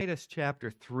Titus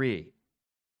chapter 3.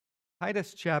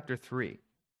 Titus chapter 3.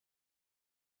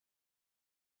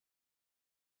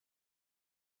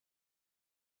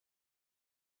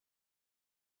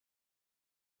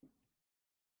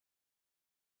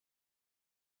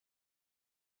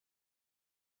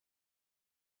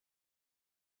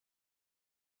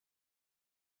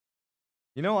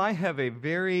 You know, I have a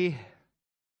very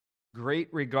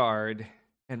great regard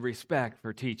and respect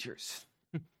for teachers.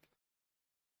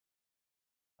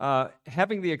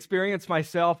 Having the experience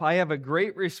myself, I have a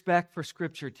great respect for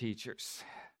Scripture teachers.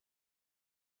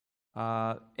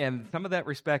 And some of that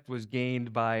respect was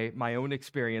gained by my own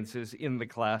experiences in the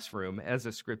classroom as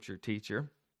a Scripture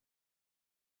teacher.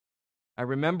 I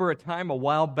remember a time a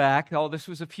while back, this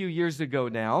was a few years ago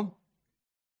now,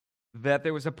 that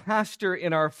there was a pastor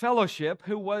in our fellowship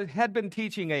who had been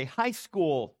teaching a high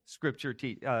school scripture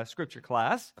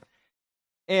class,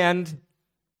 and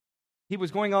he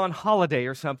was going on holiday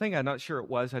or something. I'm not sure it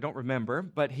was. I don't remember.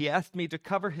 But he asked me to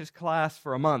cover his class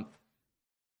for a month.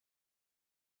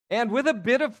 And with a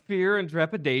bit of fear and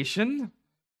trepidation,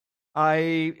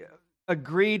 I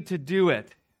agreed to do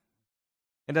it.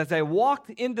 And as I walked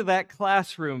into that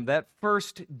classroom that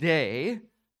first day,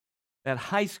 that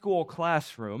high school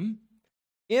classroom,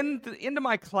 into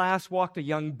my class walked a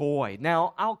young boy.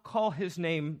 Now, I'll call his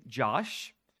name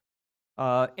Josh.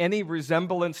 Any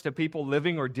resemblance to people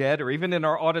living or dead, or even in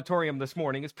our auditorium this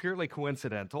morning, is purely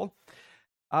coincidental.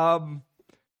 But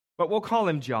we'll call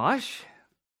him Josh.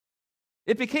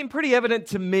 It became pretty evident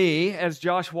to me as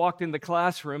Josh walked in the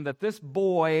classroom that this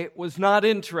boy was not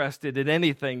interested in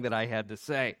anything that I had to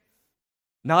say.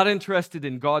 Not interested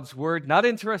in God's word, not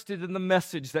interested in the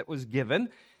message that was given,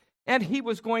 and he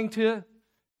was going to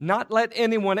not let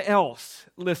anyone else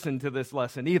listen to this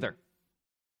lesson either.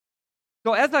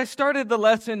 So as I started the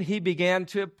lesson, he began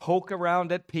to poke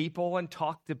around at people and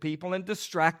talk to people and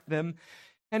distract them.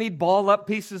 And he'd ball up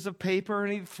pieces of paper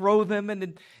and he'd throw them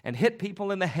and hit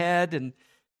people in the head.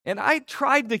 And I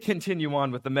tried to continue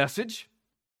on with the message.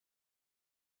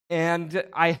 And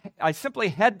I simply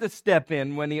had to step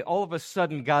in when he all of a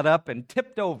sudden got up and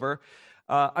tipped over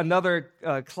another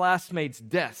classmate's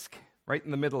desk right in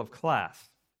the middle of class.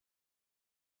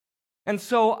 And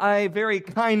so I very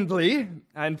kindly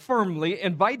and firmly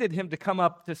invited him to come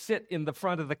up to sit in the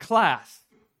front of the class,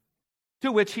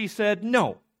 to which he said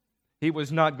no, he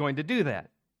was not going to do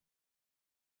that.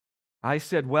 I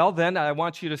said, well, then I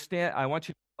want you to stand, I want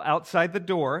you outside the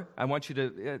door. I want you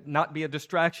to not be a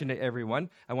distraction to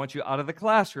everyone. I want you out of the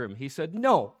classroom. He said,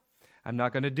 no, I'm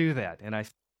not going to do that. And I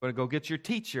said, I'm going to go get your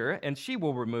teacher, and she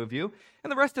will remove you.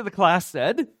 And the rest of the class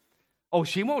said, oh,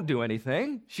 she won't do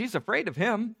anything. She's afraid of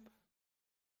him.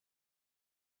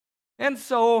 And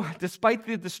so, despite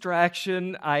the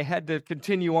distraction, I had to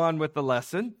continue on with the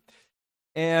lesson.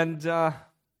 And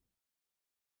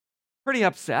pretty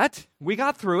upset. We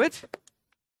got through it.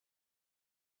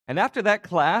 And after that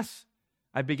class,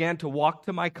 I began to walk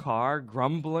to my car,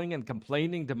 grumbling and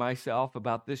complaining to myself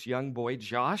about this young boy,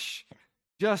 Josh,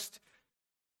 just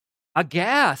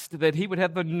aghast that he would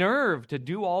have the nerve to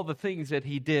do all the things that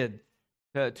he did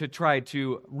to try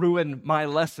to ruin my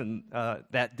lesson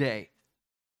that day.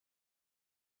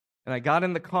 And I got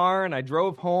in the car and I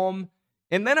drove home,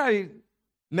 and then I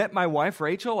met my wife,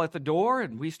 Rachel, at the door,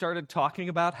 and we started talking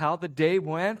about how the day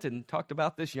went and talked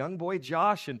about this young boy,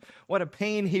 Josh, and what a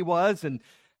pain he was and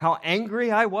how angry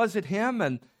I was at him.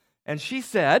 And she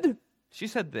said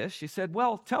this, she said,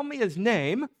 well, tell me his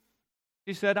name.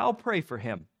 She said, I'll pray for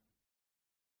him.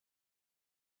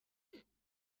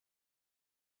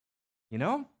 You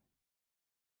know,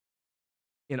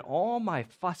 in all my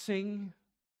fussing,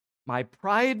 my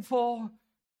prideful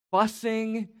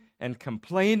fussing and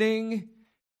complaining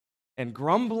and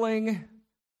grumbling,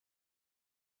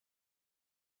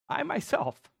 I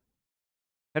myself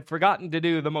had forgotten to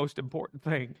do the most important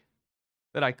thing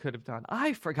that I could have done.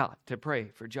 I forgot to pray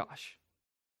for Josh.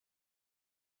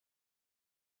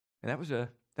 And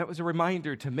that was a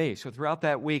reminder to me. So throughout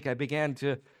that week, I began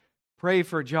to pray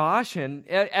for Josh, and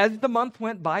as the month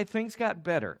went by, things got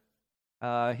better.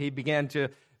 He began to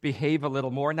behave a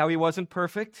little more. Now, he wasn't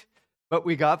perfect, but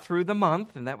we got through the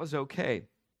month, and that was okay.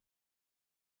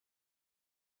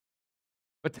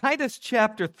 But Titus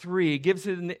chapter 3 gives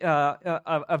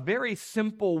a very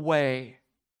simple way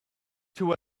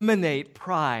to eliminate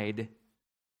pride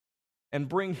and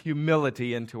bring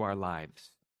humility into our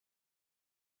lives,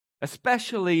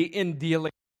 especially in dealing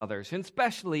with others, and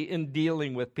especially in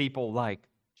dealing with people like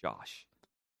Josh.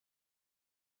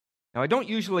 Now, I don't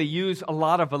usually use a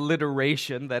lot of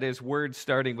alliteration, that is, words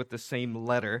starting with the same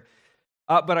letter,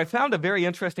 but I found a very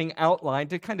interesting outline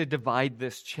to kind of divide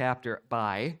this chapter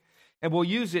by. And we'll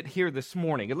use it here this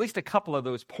morning, at least a couple of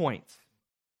those points.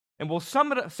 And we'll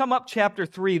sum up chapter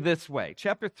 3 this way.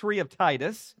 Chapter 3 of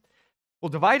Titus, we'll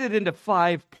divide it into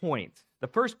 5 points. The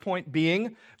first point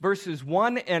being verses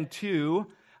 1 and 2,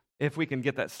 if we can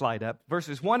get that slide up.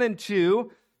 Verses 1 and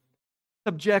 2,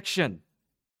 subjection.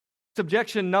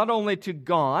 Subjection not only to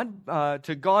God,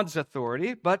 to God's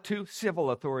authority, but to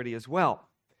civil authority as well.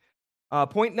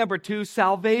 Point number 2,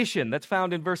 salvation. That's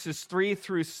found in verses 3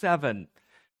 through 7.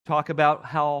 Talk about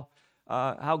how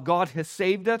God has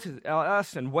saved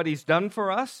us and what He's done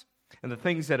for us and the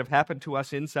things that have happened to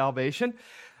us in salvation.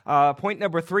 Point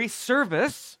number 3,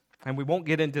 service. And we won't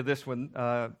get into this one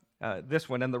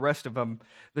and the rest of them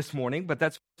this morning, but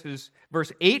that's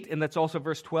verse 8, and that's also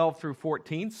verse 12 through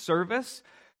 14, service.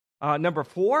 Number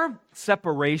 4,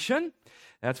 separation.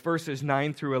 That's verses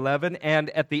 9 through 11. And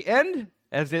at the end,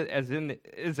 as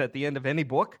is at the end of any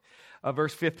book,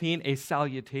 verse 15, a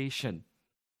salutation.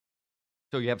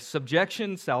 So you have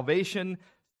subjection, salvation,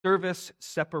 service,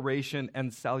 separation,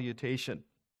 and salutation.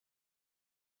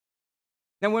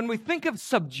 Now, when we think of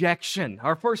subjection,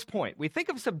 our first point, we think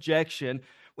of subjection,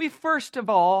 we first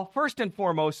and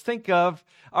foremost, think of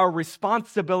our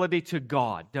responsibility to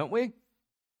God, don't we?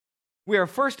 We are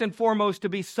first and foremost to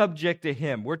be subject to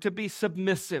Him. We're to be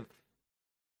submissive.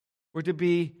 We're to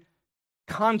be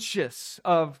conscious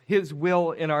of His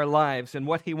will in our lives and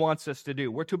what He wants us to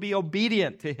do. We're to be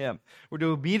obedient to Him. We're to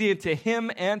be obedient to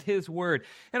Him and His Word.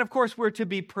 And of course, we're to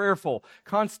be prayerful,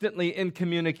 constantly in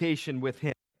communication with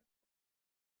Him.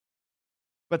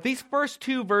 But these first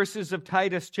 2 verses of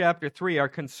Titus chapter 3 are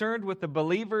concerned with the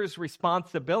believer's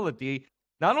responsibility,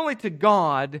 not only to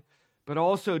God, but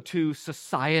also to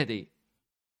society.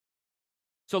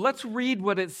 So let's read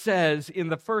what it says in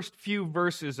the first few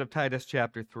verses of Titus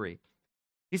chapter 3.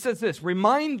 He says this,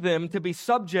 remind them to be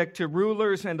subject to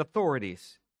rulers and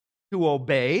authorities, to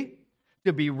obey,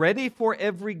 to be ready for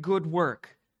every good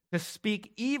work, to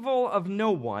speak evil of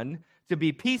no one, to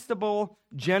be peaceable,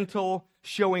 gentle,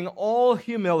 showing all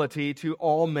humility to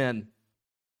all men.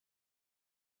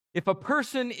 If a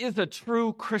person is a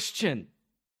true Christian,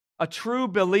 a true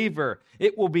believer,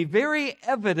 it will be very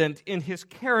evident in his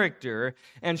character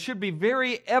and should be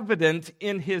very evident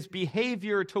in his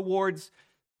behavior towards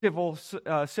civil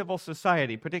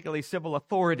society, particularly civil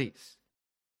authorities,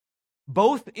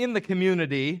 both in the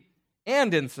community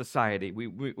and in society,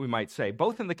 we might say,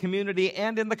 both in the community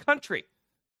and in the country.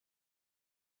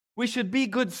 We should be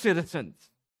good citizens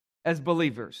as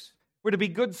believers. We're to be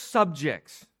good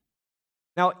subjects.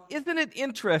 Now, isn't it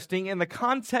interesting in the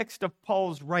context of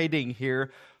Paul's writing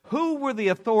here, who were the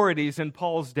authorities in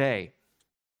Paul's day?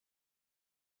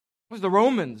 It was the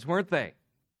Romans, weren't they?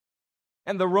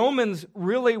 And the Romans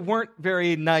really weren't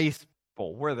very nice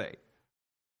people, were they?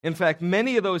 In fact,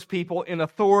 many of those people in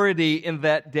authority in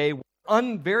that day were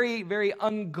very, very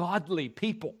ungodly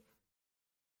people.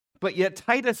 But yet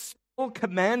Titus still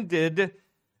commanded,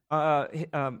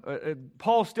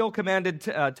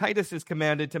 Titus is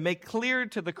commanded to make clear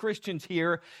to the Christians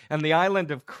here on the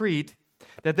island of Crete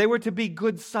that they were to be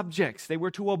good subjects. They were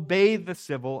to obey the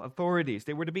civil authorities.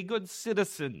 They were to be good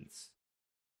citizens.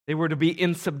 They were to be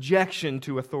in subjection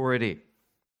to authority.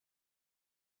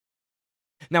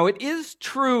 Now, it is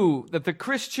true that the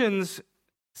Christian's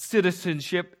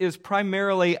citizenship is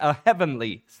primarily a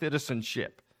heavenly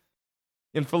citizenship.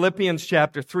 In Philippians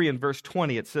chapter 3 and verse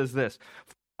 20, it says this,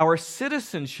 our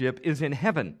citizenship is in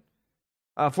heaven,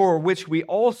 for which we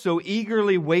also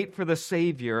eagerly wait for the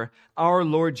Savior, our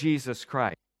Lord Jesus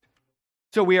Christ.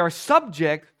 So we are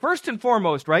subject, first and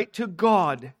foremost, right, to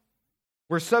God.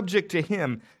 We're subject to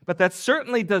Him, but that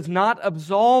certainly does not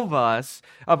absolve us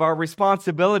of our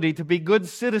responsibility to be good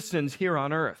citizens here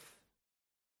on earth.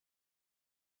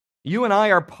 You and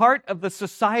I are part of the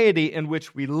society in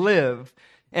which we live,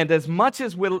 and as much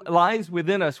as lies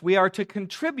within us, we are to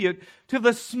contribute to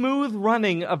the smooth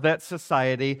running of that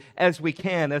society as we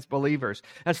can as believers,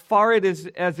 as far as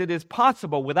it is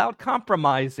possible without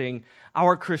compromising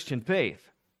our Christian faith.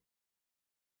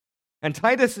 And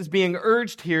Titus is being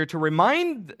urged here to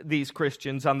remind these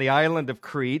Christians on the island of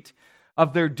Crete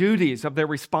of their duties, of their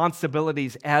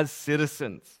responsibilities as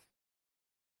citizens.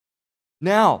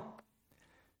 Now,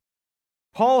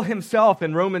 Paul himself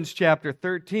in Romans chapter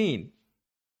 13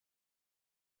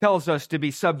 tells us to be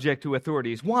subject to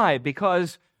authorities. Why?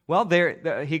 Because, well,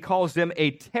 he calls them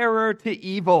a terror to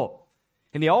evil.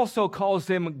 And he also calls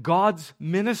them God's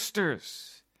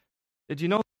ministers. Did you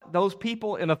know those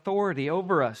people in authority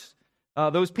over us,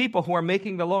 those people who are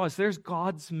making the laws, there's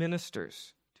God's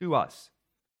ministers to us.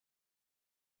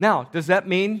 Now, does that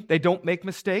mean they don't make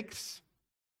mistakes?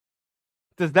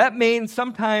 Does that mean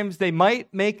sometimes they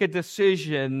might make a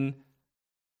decision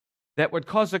that would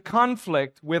cause a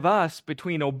conflict with us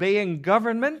between obeying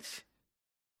government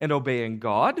and obeying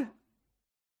God?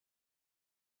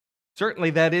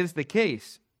 Certainly that is the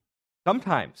case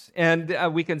sometimes. And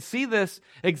we can see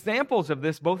examples of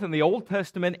this both in the Old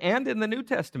Testament and in the New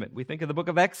Testament. We think of the book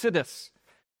of Exodus,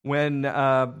 when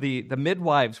the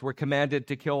midwives were commanded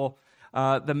to kill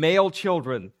the male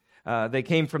children. They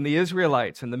came from the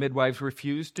Israelites, and the midwives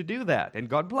refused to do that, and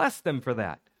God blessed them for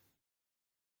that.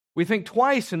 We think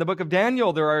twice in the book of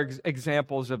Daniel there are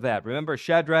examples of that. Remember,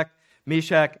 Shadrach,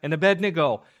 Meshach, and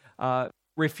Abednego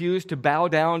refused to bow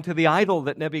down to the idol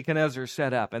that Nebuchadnezzar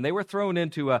set up, and they were thrown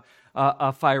into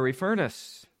a fiery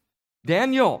furnace.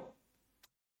 Daniel,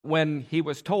 when he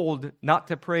was told not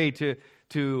to pray to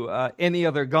any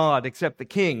other god except the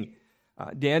king,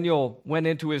 Daniel went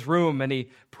into his room and he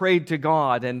prayed to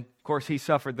God, and of course he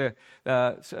suffered the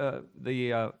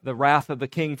wrath of the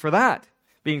king for that,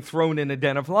 being thrown in a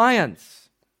den of lions.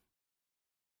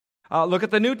 Look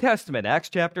at the New Testament, Acts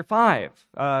chapter 5.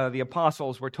 The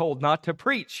apostles were told not to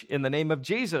preach in the name of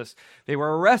Jesus. They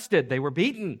were arrested. They were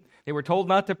beaten. They were told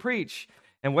not to preach.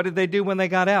 And what did they do when they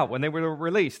got out? When they were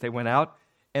released, they went out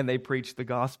and they preached the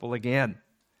gospel again.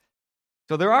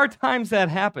 So there are times that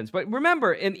happens. But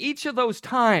remember, in each of those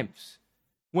times,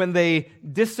 when they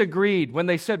disagreed, when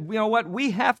they said, you know what,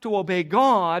 we have to obey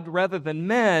God rather than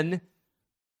men,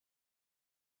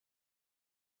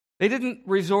 they didn't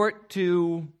resort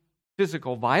to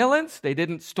physical violence. They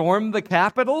didn't storm the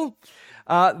Capitol.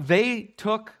 They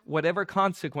took whatever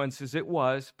consequences it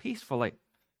was peacefully.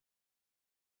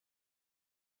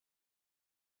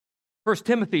 1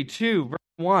 Timothy 2, verse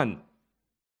 1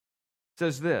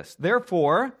 says this,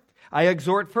 "Therefore, I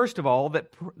exhort first of all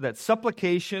that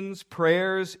supplications,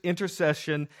 prayers,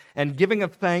 intercession, and giving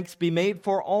of thanks be made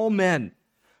for all men,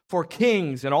 for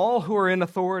kings and all who are in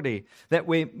authority, that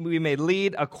we may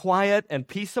lead a quiet and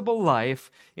peaceable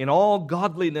life in all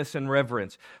godliness and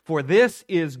reverence. For this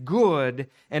is good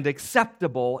and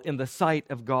acceptable in the sight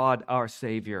of God our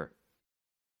Savior."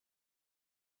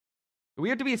 We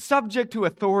have to be subject to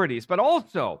authorities, but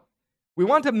also we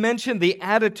want to mention the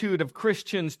attitude of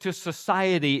Christians to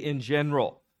society in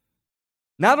general.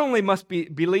 Not only must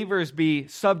believers be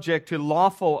subject to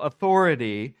lawful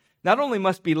authority, not only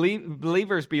must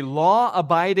believers be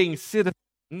law-abiding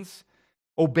citizens,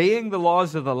 obeying the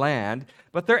laws of the land,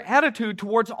 but their attitude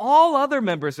towards all other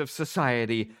members of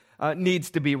society needs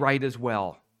to be right as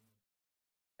well.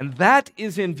 And that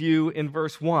is in view in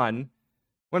verse 1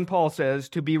 when Paul says,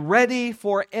 to be ready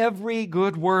for every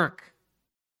good work.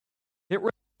 It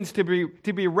means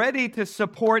to be ready to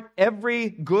support every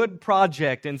good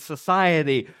project in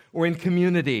society or in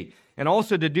community, and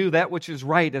also to do that which is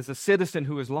right as a citizen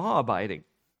who is law-abiding.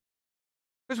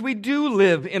 Because we do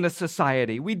live in a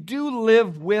society. We do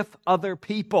live with other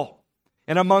people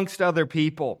and amongst other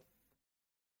people.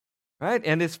 Right?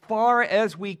 And as far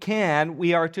as we can,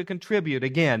 we are to contribute,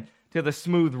 again, to the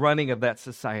smooth running of that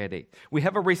society. We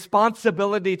have a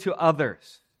responsibility to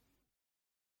others.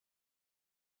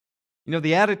 You know,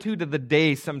 the attitude of the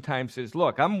day sometimes is,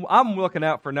 look, I'm looking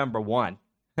out for number one.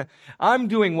 I'm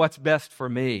doing what's best for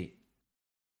me.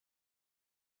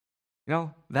 You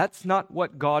know, that's not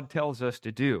what God tells us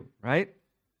to do, right?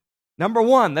 Number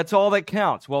one, that's all that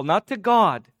counts. Well, not to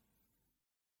God.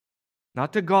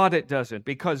 Not to God it doesn't,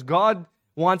 because God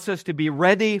wants us to be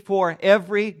ready for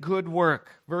every good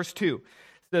work. Verse 2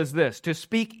 says this, to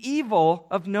speak evil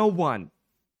of no one.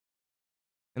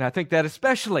 And I think that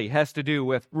especially has to do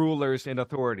with rulers and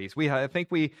authorities. I think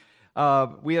we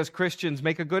as Christians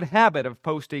make a good habit of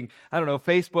posting,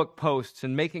 Facebook posts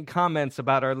and making comments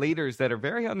about our leaders that are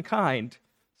very unkind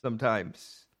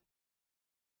sometimes.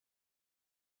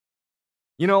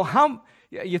 You know,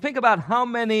 you think about how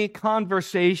many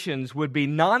conversations would be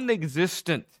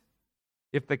non-existent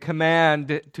if the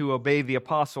command to obey the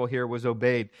apostle here was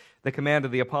obeyed. The command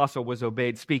of the apostle was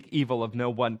obeyed, speak evil of no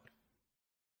one.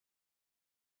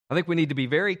 I think we need to be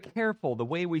very careful the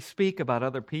way we speak about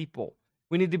other people.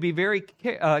 We need to be very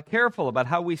careful about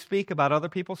how we speak about other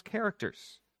people's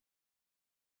characters.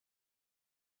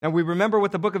 And we remember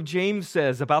what the book of James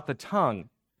says about the tongue,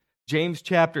 James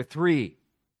chapter 3,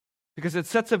 because it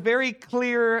sets very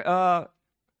clearly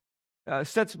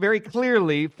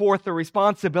forth the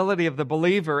responsibility of the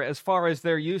believer as far as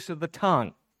their use of the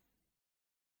tongue.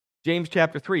 James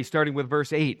chapter 3, starting with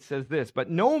verse 8, says this, but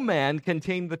no man can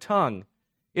tame the tongue.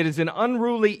 It is an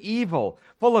unruly evil,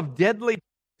 full of deadly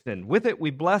poison. With it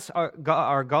we bless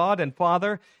our God and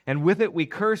Father, and with it we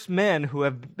curse men who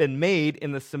have been made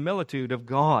in the similitude of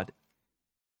God.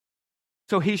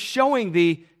 So he's showing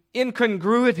the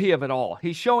incongruity of it all.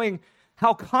 He's showing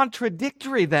how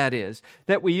contradictory that is,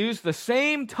 that we use the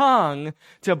same tongue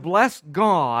to bless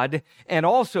God and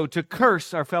also to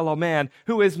curse our fellow man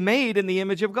who is made in the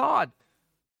image of God.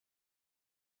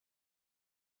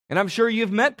 And I'm sure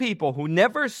you've met people who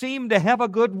never seem to have a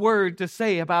good word to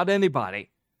say about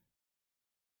anybody.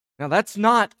 Now, that's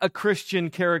not a Christian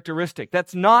characteristic.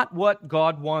 That's not what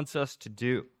God wants us to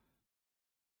do.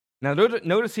 Now,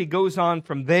 notice he goes on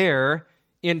from there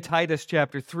in Titus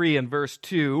chapter 3 and verse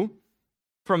 2,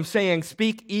 from saying,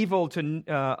 speak evil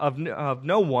of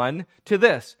no one, to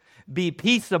this, be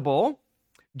peaceable,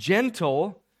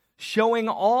 gentle, showing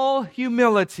all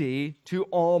humility to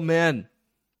all men.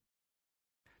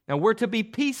 Now, we're to be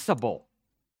peaceable.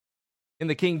 In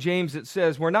the King James, it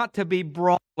says we're not to be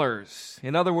brawlers.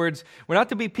 In other words, we're not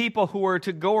to be people who are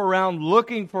to go around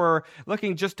looking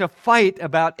just to fight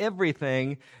about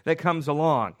everything that comes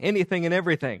along, anything and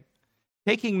everything.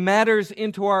 Taking matters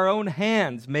into our own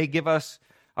hands may give us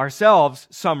ourselves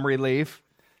some relief,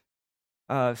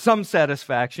 some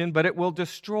satisfaction, but it will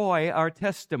destroy our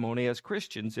testimony as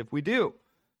Christians if we do.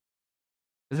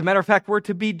 As a matter of fact, we're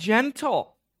to be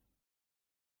gentle.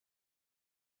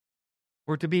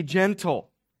 We're to be gentle.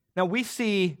 Now, we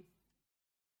see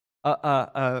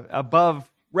above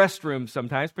restrooms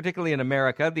sometimes, particularly in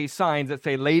America, these signs that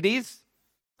say ladies,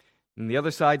 and the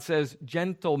other side says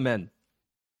gentlemen.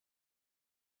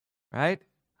 Right?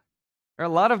 There are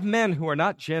a lot of men who are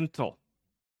not gentle.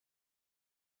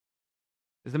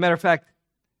 As a matter of fact,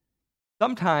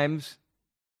 sometimes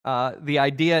the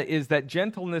idea is that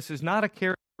gentleness is not a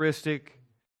characteristic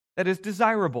that is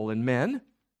desirable in men.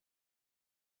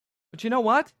 But you know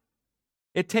what?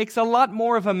 It takes a lot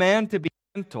more of a man to be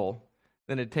gentle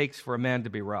than it takes for a man to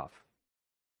be rough.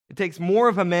 It takes more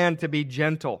of a man to be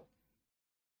gentle.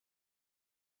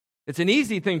 It's an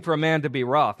easy thing for a man to be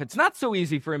rough. It's not so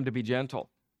easy for him to be gentle.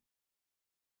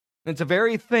 It's a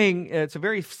very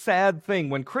sad thing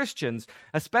when Christians,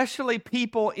 especially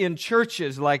people in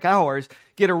churches like ours,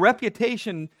 get a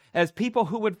reputation as people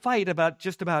who would fight about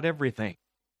just about everything.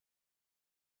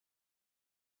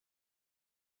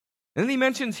 And then he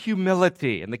mentions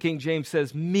humility, and the King James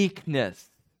says meekness.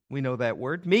 We know that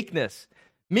word, meekness.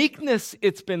 Meekness,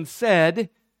 it's been said,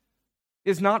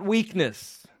 is not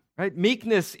weakness, right?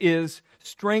 Meekness is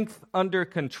strength under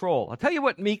control. I'll tell you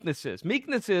what meekness is.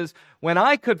 Meekness is when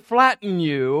I could flatten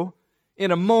you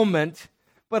in a moment,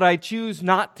 but I choose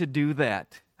not to do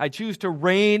that. I choose to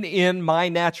rein in my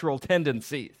natural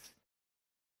tendencies.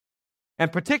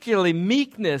 And particularly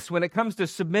meekness when it comes to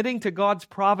submitting to God's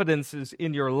providences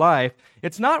in your life,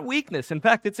 it's not weakness. In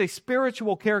fact, it's a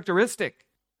spiritual characteristic.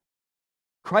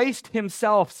 Christ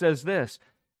himself says this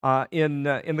in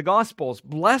the Gospels,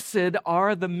 blessed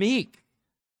are the meek.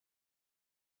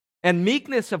 And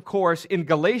meekness, of course, in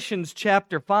Galatians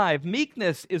chapter 5,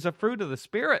 meekness is a fruit of the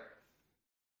Spirit.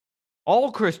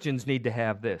 All Christians need to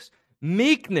have this.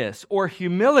 Meekness or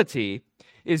humility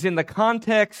is in the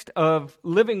context of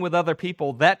living with other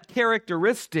people, that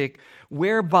characteristic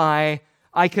whereby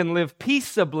I can live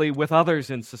peaceably with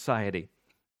others in society,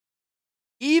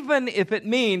 even if it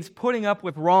means putting up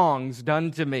with wrongs done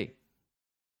to me.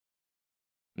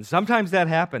 And sometimes that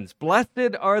happens.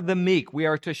 Blessed are the meek. We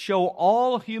are to show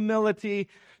all humility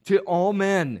to all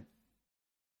men.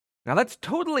 Now that's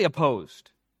totally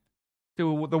opposed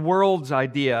to the world's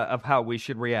idea of how we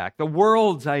should react, the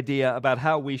world's idea about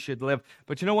how we should live.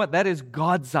 But you know what? That is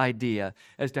God's idea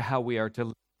as to how we are to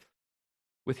live,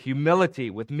 with humility,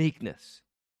 with meekness.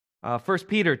 1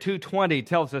 Peter 2:20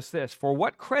 tells us this, for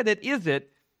what credit is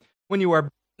it when you are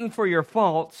beaten for your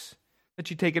faults that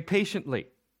you take it patiently?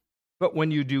 But when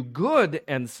you do good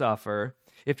and suffer,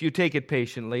 if you take it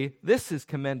patiently, this is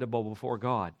commendable before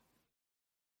God.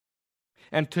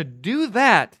 And to do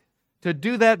that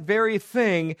very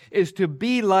thing is to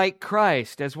be like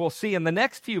Christ, as we'll see in the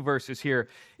next few verses here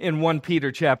in 1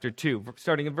 Peter chapter 2,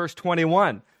 starting in verse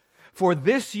 21. For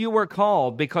this you were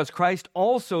called, because Christ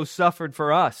also suffered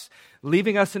for us,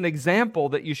 leaving us an example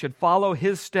that you should follow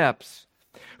his steps,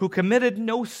 who committed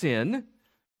no sin,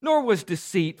 nor was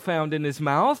deceit found in his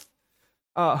mouth,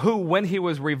 who, when he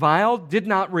was reviled, did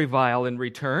not revile in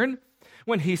return.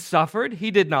 When he suffered,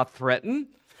 he did not threaten,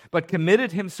 but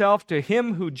committed himself to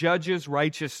him who judges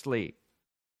righteously.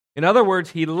 In other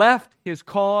words, he left his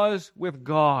cause with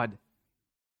God.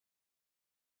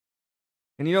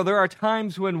 And you know, there are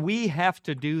times when we have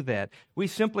to do that. We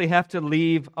simply have to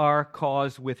leave our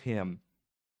cause with him,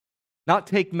 not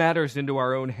take matters into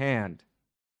our own hand.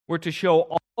 We're to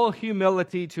show all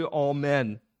humility to all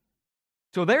men.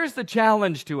 So there's the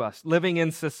challenge to us living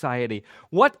in society.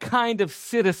 What kind of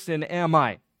citizen am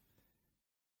I?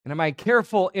 And am I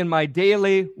careful in my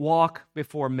daily walk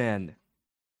before men?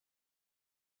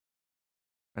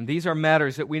 And these are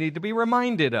matters that we need to be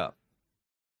reminded of.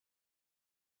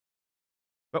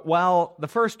 But while the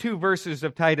first two verses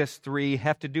of Titus 3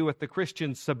 have to do with the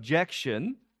Christian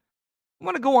subjection, I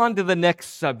want to go on to the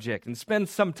next subject and spend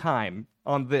some time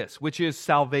on this, which is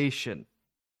salvation.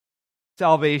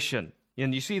 Salvation.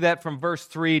 And you see that from verse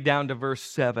 3 down to verse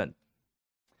 7.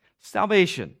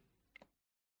 Salvation.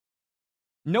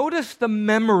 Notice the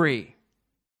memory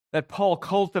that Paul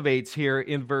cultivates here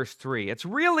in verse 3. It's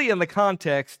really in the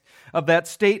context of that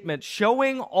statement,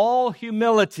 showing all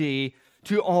humility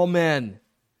to all men.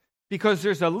 Because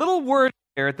there's a little word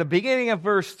there at the beginning of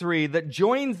verse 3 that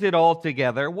joins it all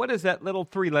together. What is that little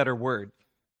three-letter word?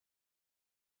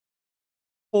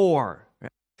 For.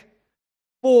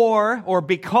 For, or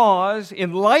because,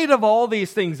 in light of all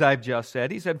these things I've just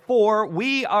said, he said, for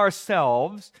we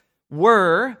ourselves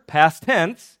were, past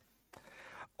tense,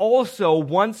 also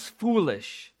once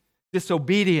foolish,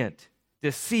 disobedient,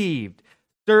 deceived,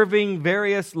 serving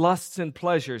various lusts and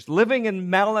pleasures, living in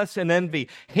malice and envy,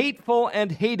 hateful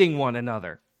and hating one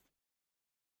another.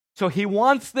 So he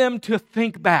wants them to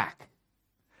think back.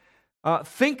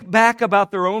 Think back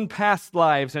about their own past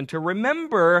lives and to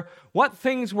remember what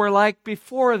things were like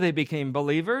before they became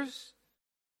believers,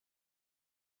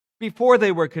 before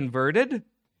they were converted.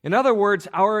 In other words,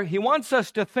 he wants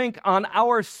us to think on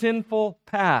our sinful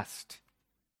past.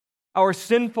 Our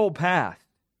sinful past.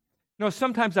 You know,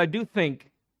 sometimes I do think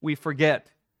we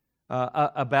forget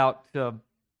about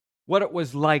what it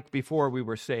was like before we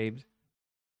were saved,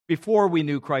 before we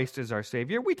knew Christ as our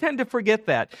Savior. We tend to forget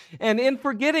that. And in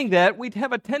forgetting that, we'd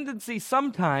have a tendency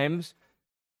sometimes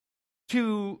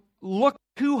to look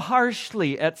too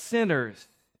harshly at sinners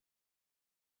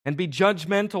and be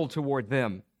judgmental toward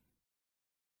them.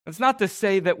 It's not to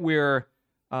say that we're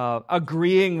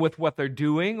agreeing with what they're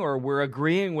doing or we're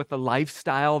agreeing with the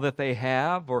lifestyle that they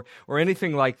have or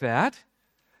anything like that.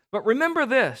 But remember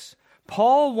this,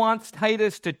 Paul wants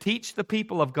Titus to teach the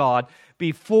people of God,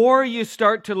 before you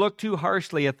start to look too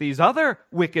harshly at these other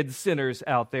wicked sinners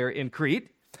out there in Crete,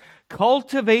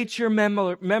 cultivate your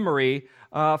memory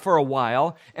for a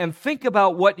while and think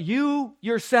about what you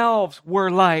yourselves were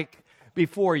like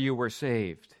before you were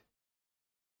saved.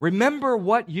 Remember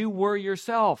what you were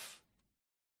yourself.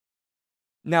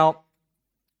 Now,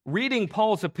 reading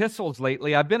Paul's epistles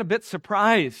lately, I've been a bit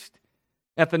surprised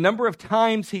at the number of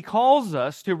times he calls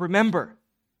us to remember,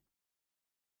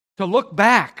 to look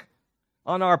back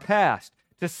on our past,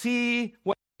 to see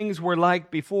what things were like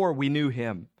before we knew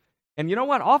him. And you know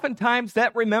what? Oftentimes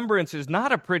that remembrance is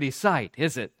not a pretty sight,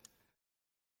 is it?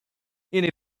 In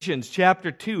Ephesians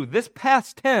chapter 2, this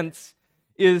past tense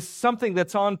is something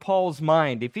that's on Paul's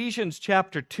mind. Ephesians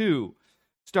chapter 2,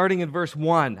 starting in verse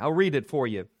 1. I'll read it for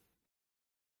you.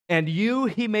 And you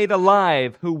he made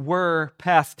alive who were,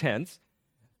 past tense,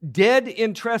 dead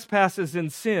in trespasses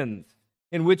and sins,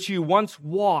 in which you once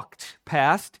walked,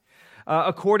 past,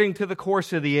 according to the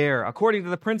course of the air, according to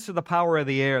the prince of the power of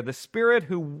the air, the spirit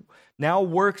who now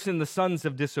works in the sons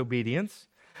of disobedience,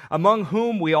 among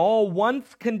whom we all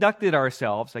once conducted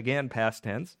ourselves, again past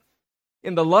tense,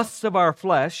 in the lusts of our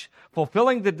flesh,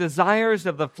 fulfilling the desires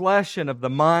of the flesh and of the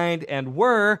mind, and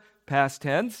were, past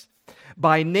tense,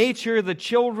 by nature the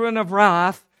children of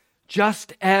wrath,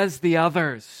 just as the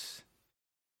others.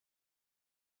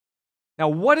 Now,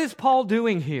 what is Paul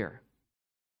doing here?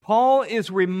 Paul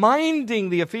is reminding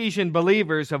the Ephesian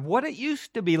believers of what it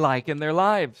used to be like in their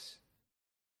lives.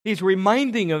 He's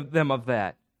reminding them of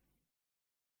that.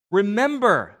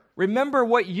 Remember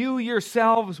what you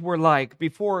yourselves were like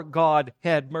before God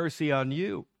had mercy on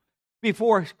you,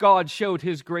 before God showed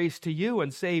his grace to you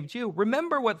and saved you.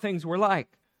 Remember what things were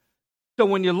like. So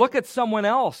when you look at someone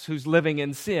else who's living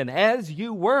in sin, as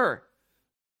you were,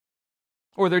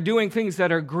 or they're doing things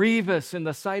that are grievous in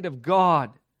the sight of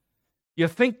God, you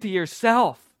think to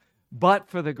yourself, but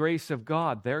for the grace of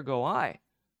God, there go I.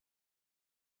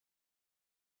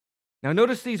 Now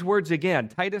notice these words again,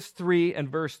 Titus 3 and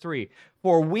verse 3.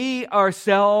 For we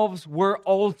ourselves were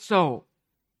also.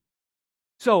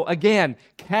 So again,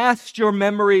 cast your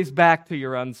memories back to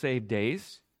your unsaved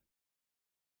days.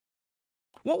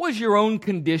 What was your own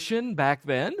condition back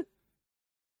then?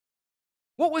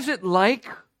 What was it like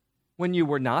when you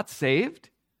were not saved?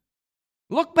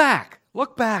 Look back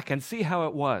and see how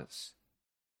it was.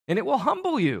 And it will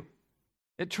humble you.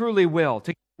 It truly will.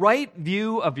 To get a right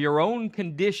view of your own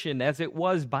condition as it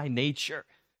was by nature.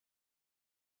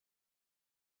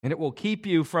 And it will keep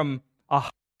you from a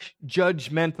harsh,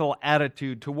 judgmental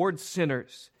attitude towards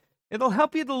sinners. It'll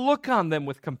help you to look on them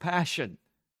with compassion.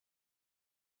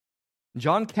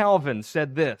 John Calvin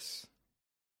said this.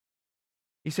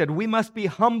 He said, we must be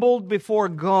humbled before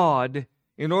God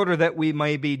in order that we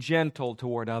may be gentle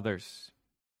toward others.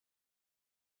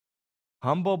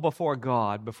 Humble before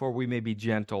God before we may be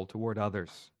gentle toward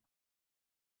others.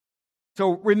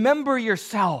 So remember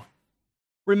yourself.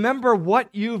 Remember what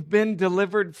you've been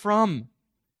delivered from,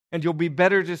 and you'll be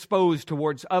better disposed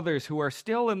towards others who are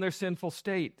still in their sinful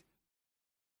state.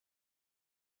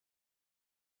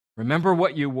 Remember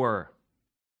what you were.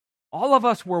 All of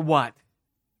us were what?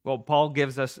 Well, Paul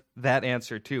gives us that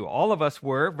answer too. All of us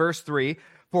were, verse 3,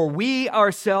 for we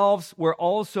ourselves were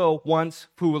also once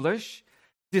foolish,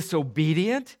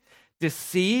 disobedient,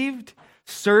 deceived,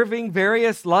 serving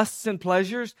various lusts and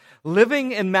pleasures,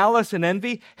 living in malice and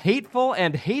envy, hateful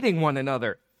and hating one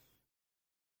another.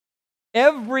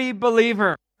 Every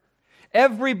believer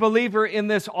in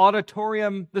this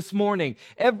auditorium this morning,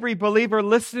 every believer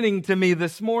listening to me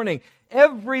this morning,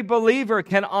 every believer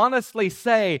can honestly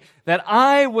say that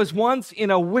I was once in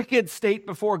a wicked state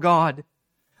before God.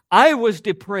 I was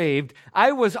depraved.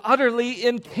 I was utterly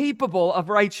incapable of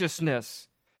righteousness.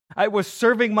 I was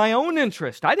serving my own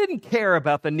interest. I didn't care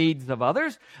about the needs of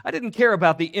others. I didn't care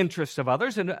about the interests of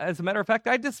others. And as a matter of fact,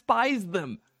 I despised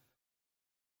them.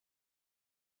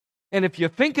 And if you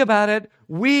think about it,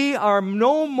 we are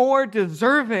no more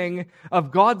deserving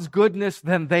of God's goodness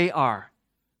than they are.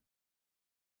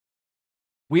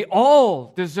 We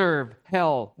all deserve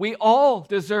hell. We all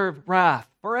deserve wrath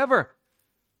forever.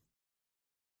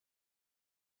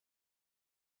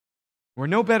 We're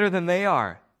no better than they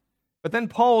are. But then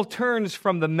Paul turns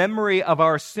from the memory of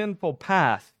our sinful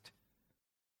past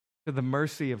to the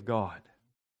mercy of God.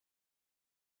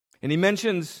 And he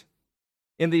mentions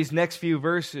in these next few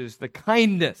verses the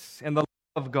kindness and the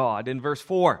love of God in verse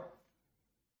 4.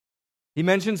 He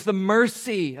mentions the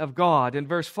mercy of God in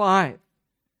verse 5.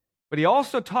 But he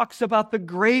also talks about the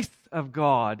grace of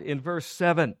God in verse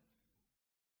 7.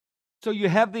 So you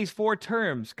have these four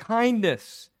terms: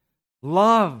 kindness,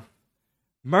 love,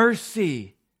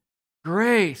 mercy,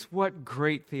 grace. What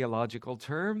great theological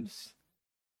terms.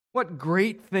 What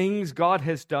great things God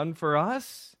has done for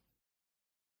us.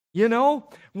 You know,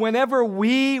 whenever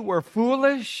we were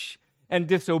foolish and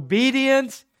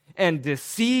disobedient and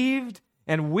deceived,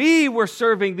 and we were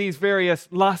serving these various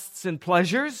lusts and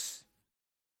pleasures,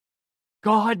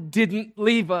 God didn't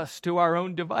leave us to our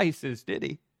own devices, did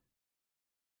He?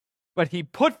 But He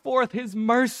put forth His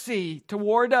mercy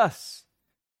toward us,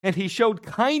 and He showed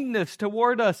kindness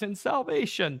toward us in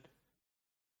salvation.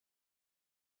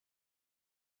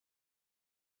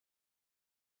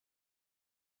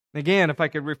 Again, if I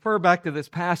could refer back to this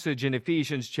passage in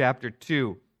Ephesians chapter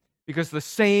 2, because the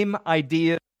same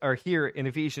ideas are here in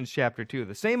Ephesians chapter 2.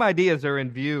 The same ideas are in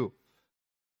view.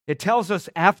 It tells us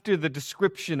after the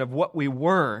description of what we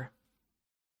were,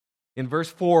 in verse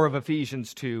 4 of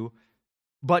Ephesians 2,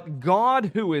 but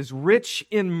God, who is rich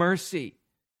in mercy,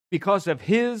 because of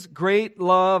His great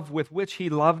love with which He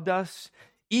loved us,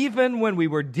 even when we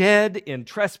were dead in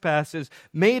trespasses,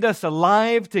 made us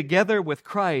alive together with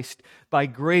Christ. By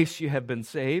grace you have been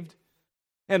saved,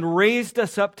 and raised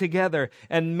us up together,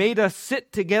 and made us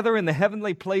sit together in the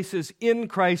heavenly places in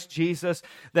Christ Jesus,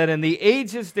 that in the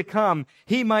ages to come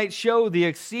He might show the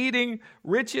exceeding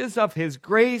riches of His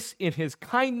grace in His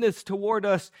kindness toward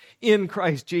us in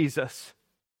Christ Jesus.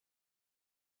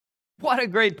 What a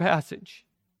great passage.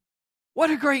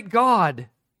 What a great God.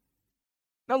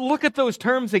 Now look at those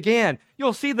terms again.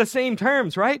 You'll see the same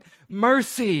terms, right?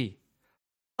 Mercy,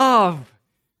 love,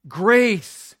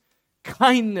 grace,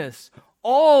 kindness,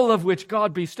 all of which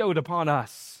God bestowed upon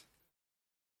us.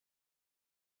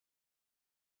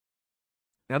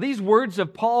 Now these words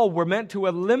of Paul were meant to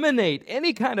eliminate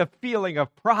any kind of feeling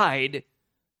of pride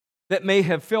that may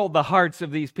have filled the hearts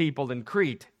of these people in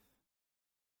Crete.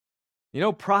 You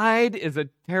know, pride is a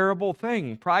terrible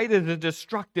thing. Pride is a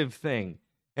destructive thing.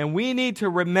 And we need to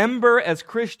remember as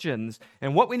Christians,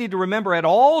 and what we need to remember at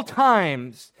all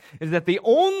times, is that the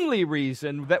only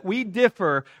reason that we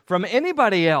differ from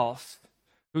anybody else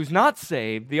who's not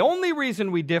saved, the only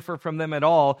reason we differ from them at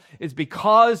all is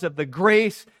because of the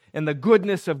grace and the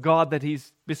goodness of God that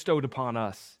He's bestowed upon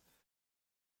us.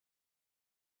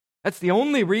 That's the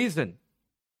only reason.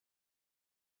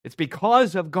 It's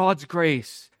because of God's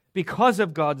grace, because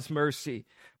of God's mercy.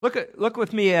 Look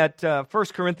with me at 1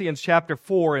 Corinthians chapter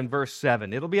 4 and verse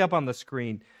 7. It'll be up on the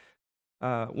screen.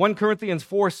 1 Corinthians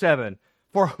 4:7.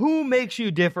 For who makes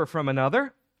you differ from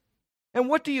another? And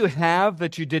what do you have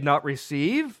that you did not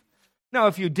receive? Now,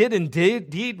 if you did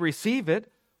indeed receive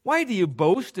it, why do you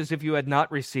boast as if you had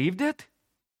not received it?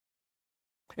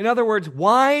 In other words,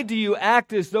 why do you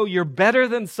act as though you're better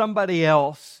than somebody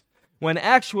else when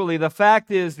actually the fact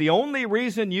is the only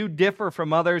reason you differ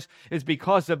from others is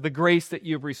because of the grace that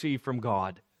you've received from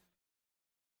God.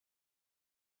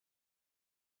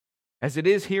 As it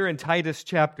is here in Titus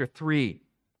chapter 3.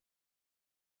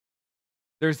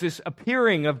 There's this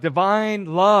appearing of divine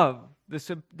love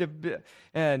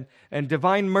and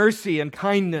divine mercy and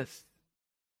kindness.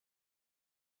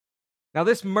 Now,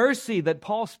 this mercy that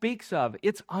Paul speaks of,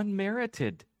 it's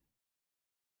unmerited.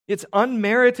 It's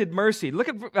unmerited mercy. Look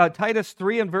at Titus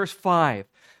 3 and verse 5.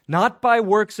 Not by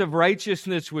works of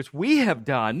righteousness which we have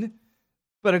done,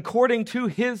 but according to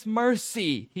his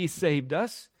mercy he saved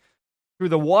us through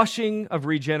the washing of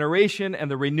regeneration and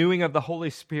the renewing of the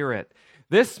Holy Spirit.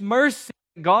 This mercy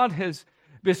God has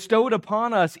bestowed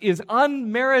upon us is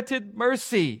unmerited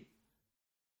mercy.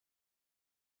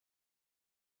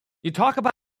 You talk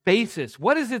about basis.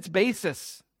 What is its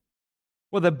basis?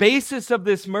 Well, the basis of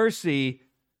this mercy,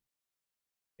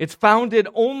 it's founded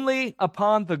only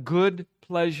upon the good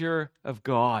pleasure of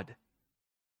God.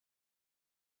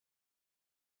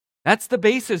 That's the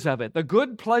basis of it, the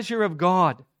good pleasure of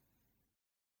God.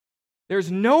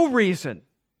 There's no reason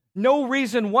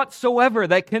whatsoever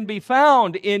that can be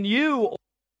found in you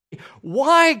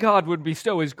why God would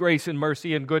bestow his grace and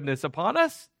mercy and goodness upon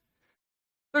us.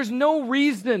 There's no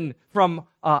reason from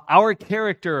our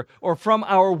character or from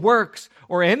our works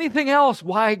or anything else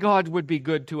why God would be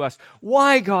good to us,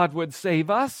 why God would save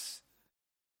us.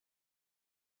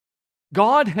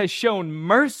 God has shown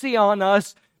mercy on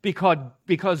us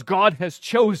because God has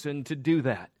chosen to do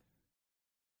that.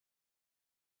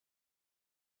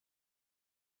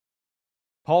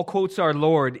 Paul quotes our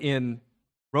Lord in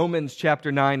Romans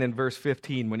chapter 9 and verse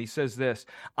 15 when he says this,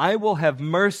 I will have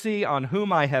mercy on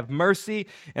whom I have mercy,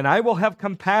 and I will have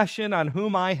compassion on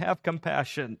whom I have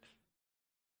compassion.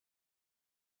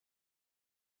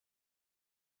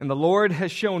 And the Lord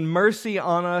has shown mercy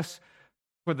on us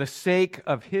for the sake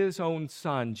of his own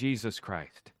Son, Jesus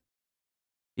Christ.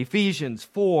 Ephesians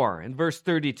 4 and verse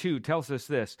 32 tells us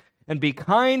this, and be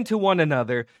kind to one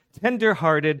another,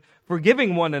 tender-hearted,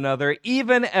 forgiving one another,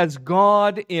 even as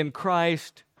God in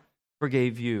Christ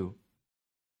forgave you.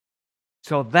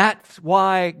 So that's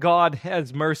why God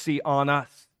has mercy on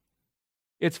us.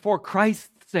 It's for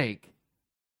Christ's sake.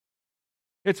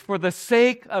 It's for the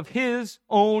sake of his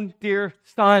own dear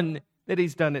Son that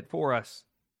he's done it for us.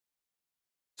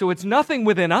 So it's nothing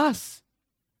within us.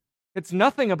 It's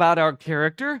nothing about our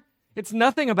character. It's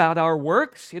nothing about our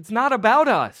works. It's not about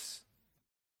us.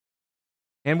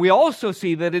 And we also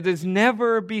see that it is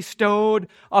never bestowed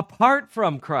apart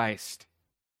from Christ.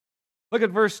 Look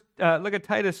at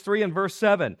Titus 3 and verse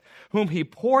 7. Whom he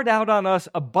poured out on us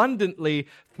abundantly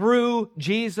through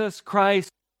Jesus Christ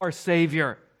our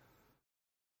Savior.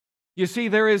 You see,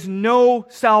 there is no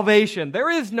salvation.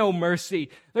 There is no mercy.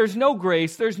 There's no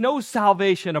grace. There's no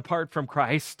salvation apart from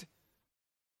Christ.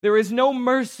 There is no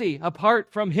mercy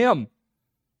apart from him.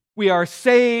 We are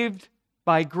saved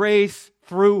by grace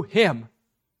through him.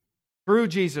 Through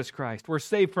Jesus Christ. We're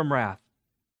saved from wrath.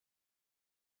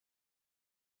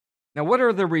 Now, what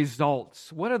are the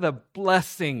results? What are the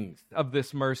blessings of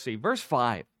this mercy? Verse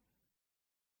 5.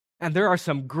 And there are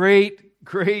some great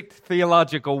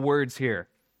theological words here.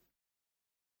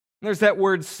 There's that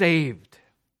word saved.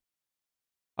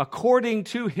 According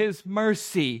to his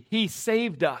mercy, he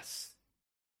saved us.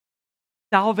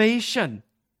 Salvation.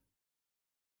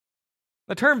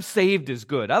 The term saved is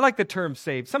good. I like the term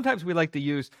saved. Sometimes we like to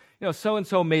use,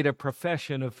 so-and-so made a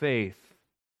profession of faith,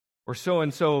 or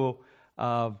so-and-so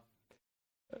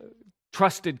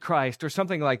trusted Christ, or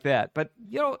something like that. But,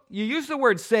 you use the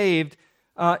word saved,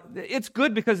 it's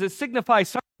good because it signifies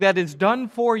something that is done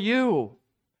for you,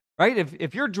 right?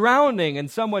 If you're drowning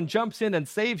and someone jumps in and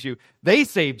saves you, they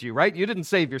saved you, right? You didn't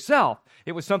save yourself.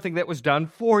 It was something that was done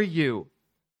for you.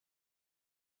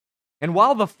 And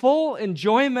while the full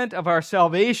enjoyment of our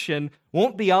salvation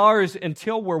won't be ours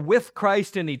until we're with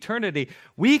Christ in eternity,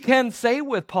 we can say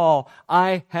with Paul,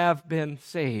 I have been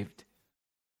saved.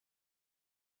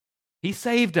 He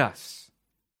saved us.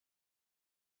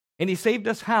 And he saved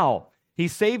us how? He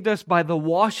saved us by the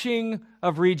washing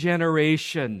of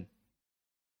regeneration.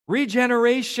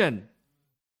 Regeneration.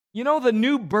 The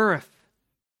new birth,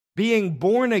 being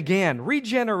born again,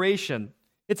 regeneration,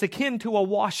 it's akin to a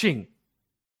washing.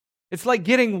 It's like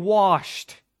getting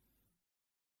washed.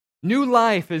 New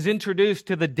life is introduced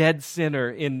to the dead sinner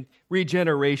in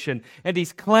regeneration, and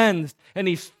he's cleansed, and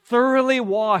he's thoroughly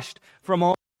washed from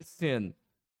all sin.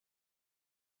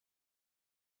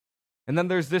 And then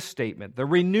there's this statement, the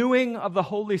renewing of the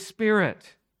Holy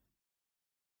Spirit.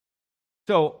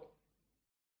 So,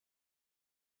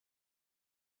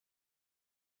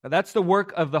 Now, that's the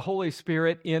work of the Holy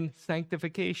Spirit in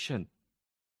sanctification.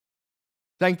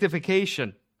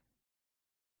 Sanctification,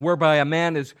 whereby a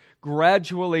man is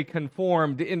gradually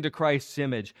conformed into Christ's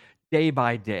image day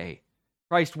by day.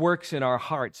 Christ works in our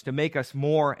hearts to make us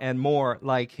more and more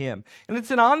like Him. And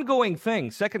it's an ongoing thing.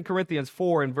 2 Corinthians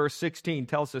 4 and verse 16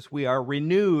 tells us we are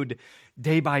renewed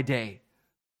day by day.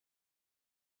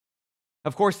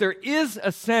 Of course, there is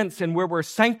a sense in where we're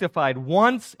sanctified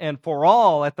once and for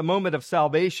all at the moment of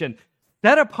salvation,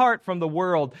 set apart from the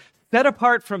world, set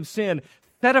apart from sin,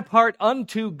 set apart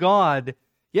unto God.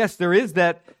 Yes, there is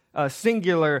that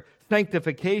singular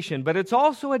sanctification, but it's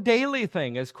also a daily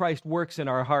thing as Christ works in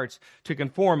our hearts to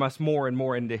conform us more and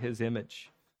more into His image.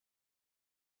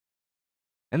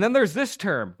 And then there's this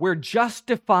term, we're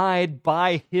justified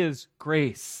by His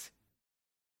grace.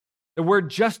 The word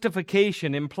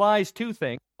justification implies two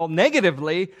things. Well,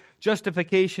 negatively,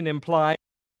 justification implies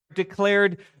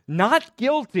declared not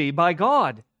guilty by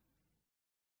God.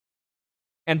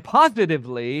 And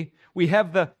positively, we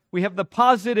have the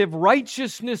positive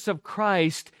righteousness of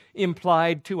Christ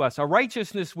implied to us, a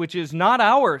righteousness which is not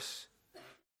ours,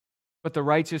 but the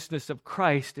righteousness of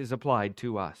Christ is applied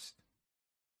to us.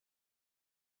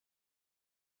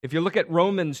 If you look at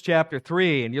Romans chapter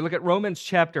 3 and you look at Romans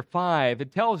chapter 5,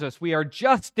 it tells us we are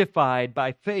justified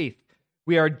by faith.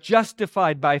 We are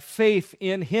justified by faith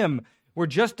in Him. We're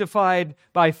justified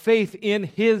by faith in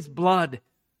His blood.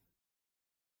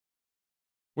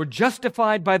 We're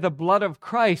justified by the blood of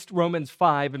Christ, Romans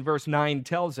 5 and verse 9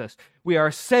 tells us. We are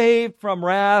saved from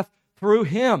wrath through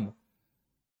Him.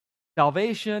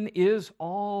 Salvation is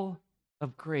all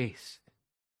of grace.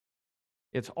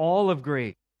 It's all of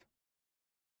grace.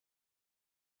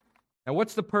 Now,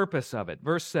 what's the purpose of it?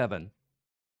 Verse 7.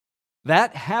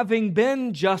 That having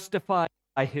been justified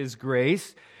by His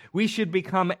grace, we should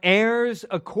become heirs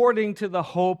according to the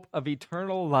hope of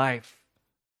eternal life.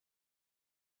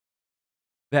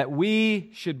 That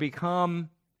we should become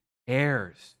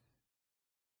heirs.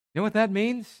 You know what that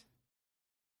means?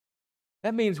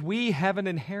 That means we have an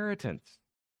inheritance.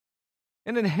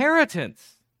 An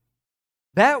inheritance.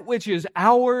 That which is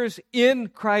ours in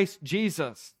Christ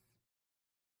Jesus.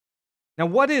 Now,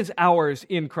 what is ours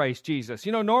in Christ Jesus?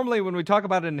 You know, normally when we talk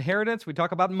about an inheritance, we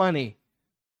talk about money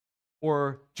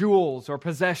or jewels or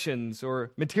possessions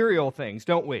or material things,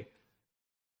 don't we?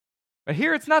 But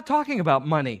here it's not talking about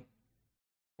money.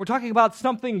 We're talking about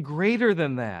something greater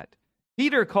than that.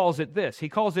 Peter calls it this. He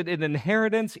calls it an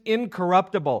inheritance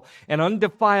incorruptible and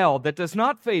undefiled that does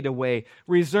not fade away,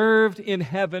 reserved in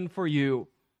heaven for you.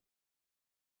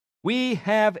 We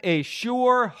have a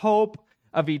sure hope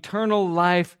of eternal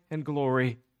life and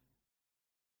glory.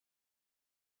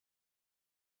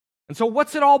 And so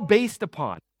what's it all based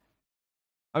upon?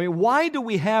 I mean, why do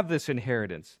we have this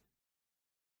inheritance?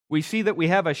 We see that we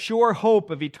have a sure hope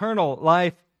of eternal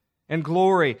life and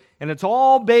glory, and it's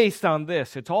all based on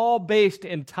this. It's all based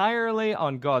entirely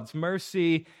on God's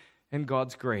mercy and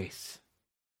God's grace.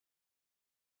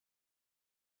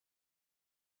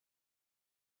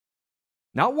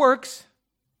 Not works.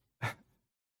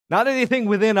 Not anything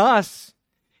within us.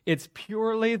 It's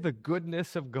purely the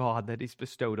goodness of God that He's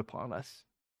bestowed upon us.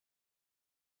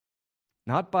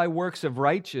 Not by works of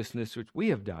righteousness which we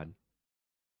have done,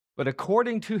 but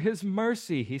according to His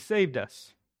mercy He saved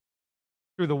us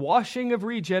through the washing of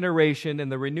regeneration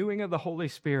and the renewing of the Holy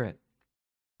Spirit,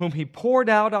 whom He poured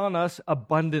out on us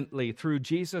abundantly through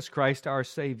Jesus Christ our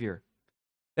Savior,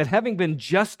 that having been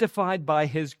justified by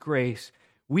His grace,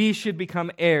 we should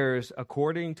become heirs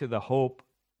according to the hope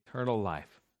eternal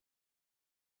life.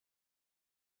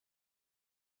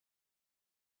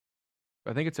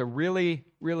 I think it's a really,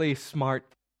 really smart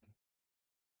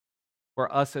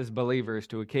for us as believers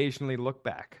to occasionally look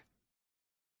back.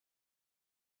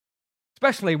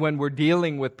 Especially when we're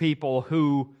dealing with people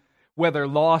who, whether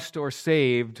lost or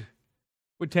saved,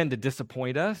 would tend to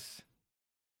disappoint us.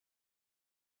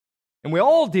 And we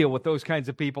all deal with those kinds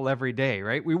of people every day,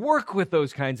 right? We work with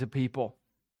those kinds of people.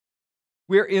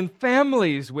 We're in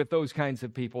families with those kinds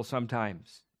of people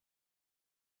sometimes.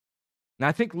 And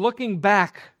I think looking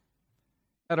back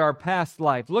at our past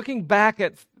life, looking back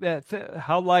at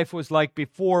how life was like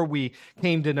before we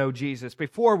came to know Jesus,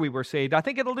 before we were saved, I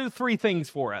think it'll do three things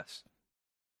for us.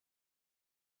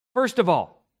 First of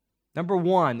all, number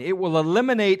one, it will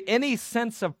eliminate any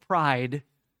sense of pride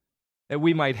that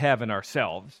we might have in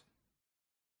ourselves.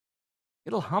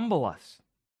 It'll humble us.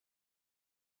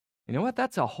 You know what?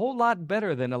 That's a whole lot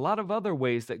better than a lot of other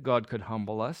ways that God could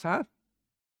humble us, huh?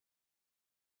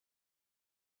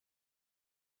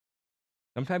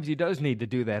 Sometimes He does need to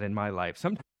do that in my life.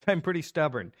 Sometimes I'm pretty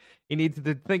stubborn. He needs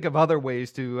to think of other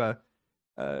ways to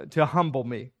to humble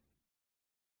me.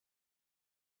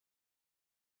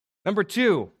 Number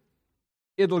two,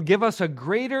 it'll give us a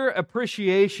greater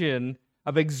appreciation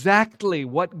of exactly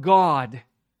what God,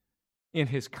 in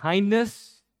His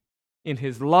kindness, in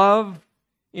His love,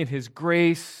 in His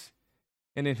grace,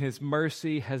 and in His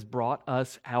mercy, has brought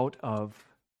us out of.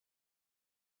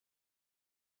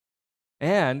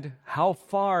 And how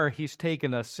far He's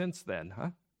taken us since then,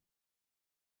 huh?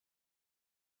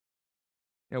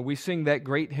 We sing that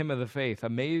great hymn of the faith,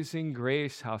 Amazing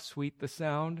Grace, how sweet the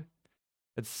sound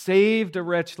that saved a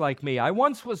wretch like me. I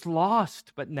once was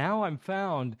lost, but now I'm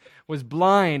found, was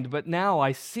blind, but now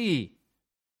I see.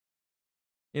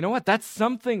 You know what? That's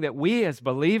something that we as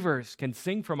believers can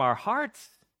sing from our hearts.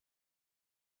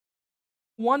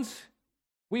 Once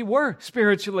we were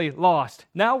spiritually lost,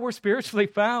 now we're spiritually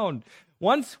found.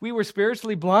 Once we were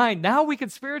spiritually blind, now we can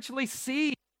spiritually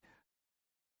see.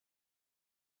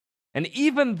 And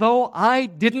even though I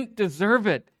didn't deserve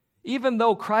it, even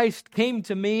though Christ came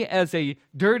to me as a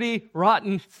dirty,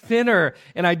 rotten sinner,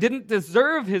 and I didn't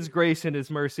deserve His grace and His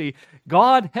mercy,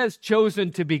 God has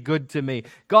chosen to be good to me.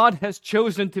 God has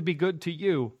chosen to be good to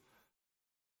you.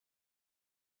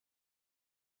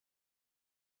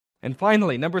 And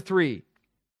finally, number three,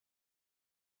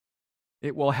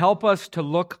 it will help us to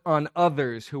look on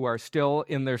others who are still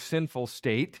in their sinful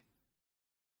state.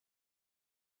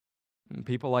 And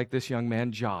people like this young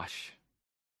man, Josh.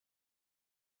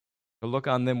 To look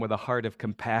on them with a heart of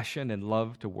compassion and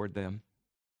love toward them.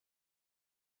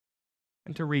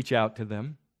 And to reach out to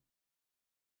them.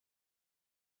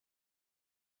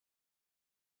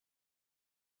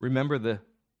 Remember, the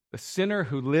sinner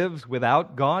who lives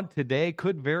without God today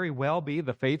could very well be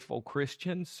the faithful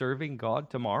Christian serving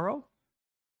God tomorrow.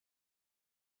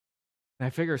 And I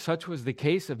figure such was the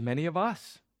case of many of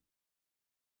us.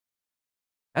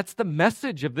 That's the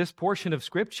message of this portion of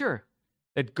Scripture.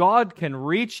 That God can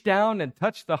reach down and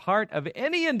touch the heart of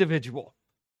any individual.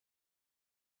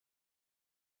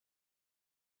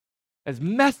 As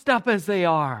messed up as they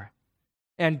are,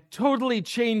 and totally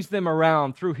change them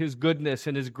around through His goodness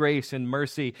and His grace and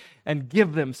mercy, and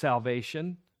give them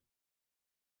salvation.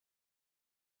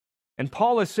 And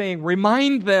Paul is saying,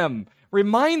 remind them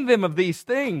of these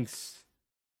things.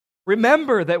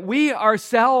 Remember that we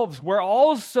ourselves were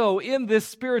also in this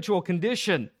spiritual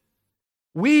condition.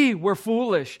 We were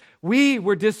foolish. We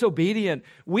were disobedient.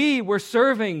 We were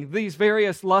serving these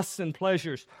various lusts and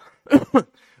pleasures.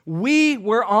 We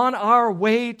were on our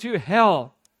way to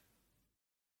hell.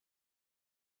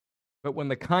 But when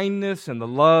the kindness and the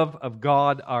love of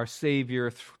God, our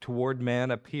Savior, toward man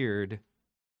appeared,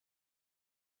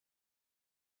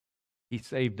 He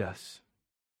saved us.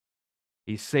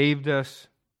 He saved us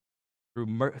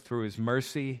through His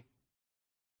mercy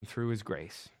and through His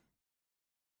grace.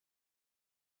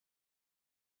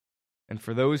 And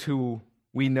for those who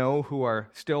we know who are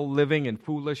still living in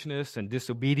foolishness and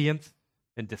disobedience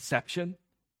and deception,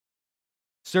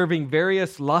 serving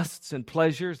various lusts and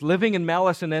pleasures, living in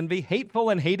malice and envy, hateful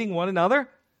and hating one another,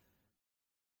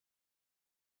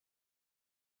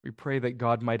 we pray that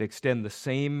God might extend the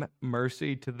same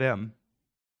mercy to them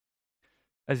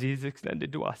as He's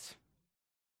extended to us.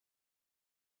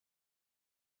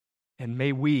 And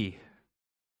may we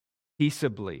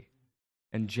peaceably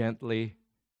and gently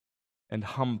and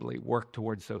humbly work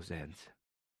towards those ends.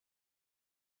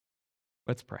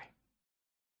 Let's pray.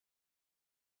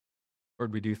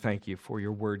 Lord, we do thank You for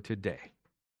Your word today.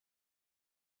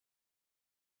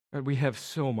 Lord, we have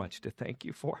so much to thank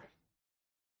You for.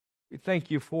 We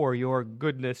thank You for Your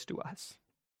goodness to us.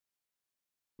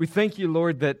 We thank You,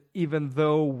 Lord, that even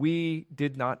though we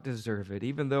did not deserve it,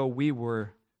 even though we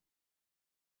were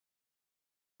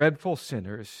dreadful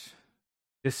sinners,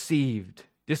 deceived,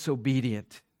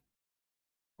 disobedient,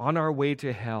 on our way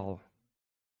to hell,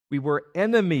 we were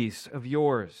enemies of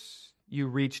Yours. You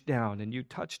reached down and You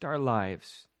touched our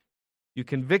lives. You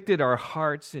convicted our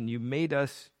hearts and You made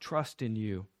us trust in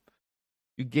You.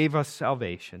 You gave us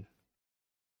salvation.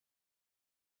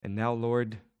 And now,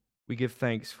 Lord, we give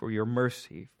thanks for Your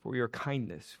mercy, for Your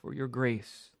kindness, for Your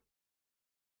grace.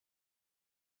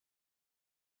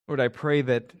 Lord, I pray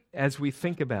that as we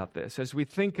think about this, as we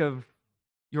think of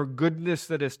Your goodness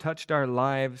that has touched our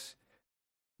lives,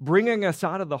 bringing us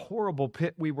out of the horrible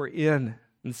pit we were in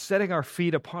and setting our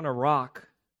feet upon a rock,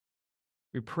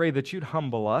 we pray that You'd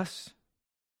humble us.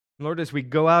 Lord, as we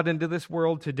go out into this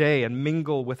world today and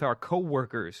mingle with our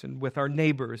co-workers and with our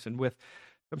neighbors and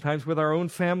sometimes with our own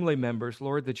family members,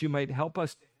 Lord, that You might help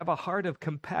us to have a heart of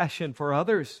compassion for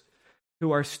others who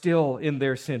are still in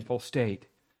their sinful state.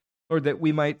 Lord, that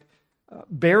we might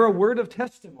bear a word of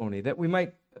testimony, that we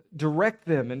might direct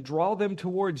them and draw them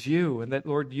towards you, and that,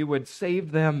 Lord, you would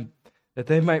save them, that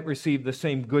they might receive the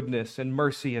same goodness and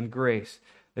mercy and grace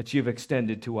that you've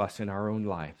extended to us in our own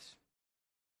lives.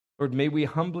 Lord, may we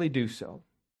humbly do so.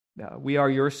 We are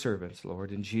your servants,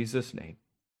 Lord, in Jesus' name.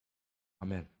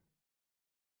 Amen.